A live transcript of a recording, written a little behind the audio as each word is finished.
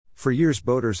For years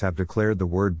boaters have declared the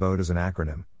word boat as an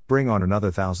acronym, bring on another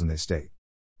 1,000 they state.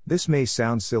 This may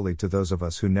sound silly to those of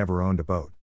us who never owned a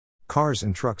boat. Cars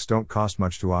and trucks don't cost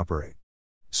much to operate.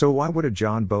 So why would a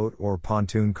John boat or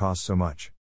pontoon cost so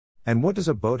much? And what does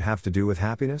a boat have to do with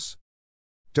happiness?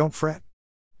 Don't fret.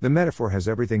 The metaphor has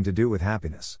everything to do with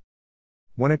happiness.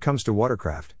 When it comes to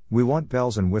watercraft, we want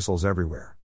bells and whistles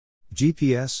everywhere.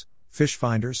 GPS, fish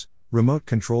finders,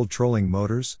 remote-controlled trolling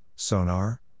motors,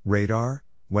 sonar, radar,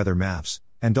 weather maps,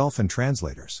 and dolphin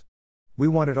translators. We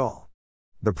want it all.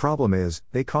 The problem is,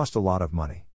 they cost a lot of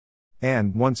money.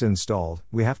 And, once installed,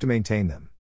 we have to maintain them.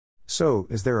 So,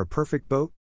 is there a perfect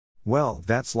boat? Well,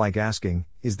 that's like asking,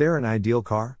 is there an ideal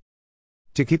car?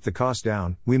 To keep the cost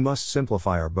down, we must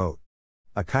simplify our boat.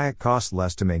 A kayak costs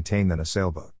less to maintain than a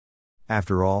sailboat.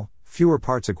 After all, fewer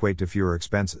parts equate to fewer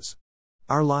expenses.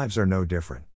 Our lives are no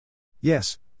different.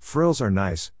 Yes, frills are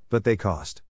nice, but they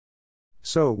cost.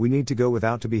 So, we need to go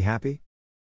without to be happy?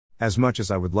 As much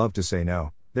as I would love to say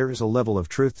no, there is a level of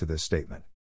truth to this statement.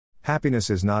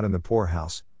 Happiness is not in the poor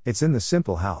house, it's in the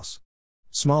simple house.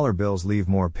 Smaller bills leave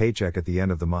more paycheck at the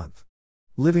end of the month.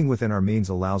 Living within our means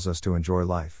allows us to enjoy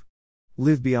life.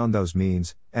 Live beyond those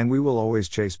means, and we will always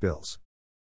chase bills.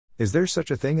 Is there such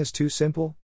a thing as too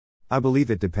simple? I believe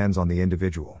it depends on the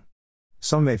individual.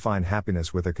 Some may find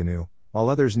happiness with a canoe, while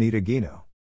others need a Gino.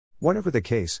 Whatever the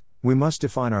case, we must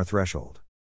define our threshold.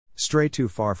 Stray too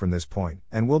far from this point,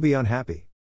 and we'll be unhappy.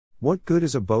 What good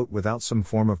is a boat without some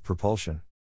form of propulsion?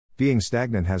 Being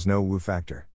stagnant has no woo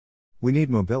factor. We need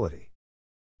mobility.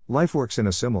 Life works in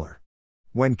a similar.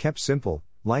 When kept simple,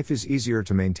 life is easier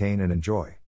to maintain and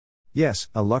enjoy. Yes,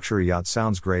 a luxury yacht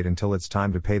sounds great until it's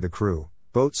time to pay the crew,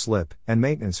 boat slip, and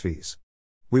maintenance fees.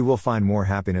 We will find more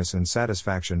happiness and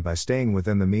satisfaction by staying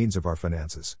within the means of our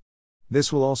finances.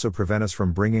 This will also prevent us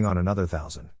from bringing on another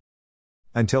 1,000.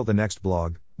 Until the next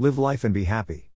blog, live life and be happy.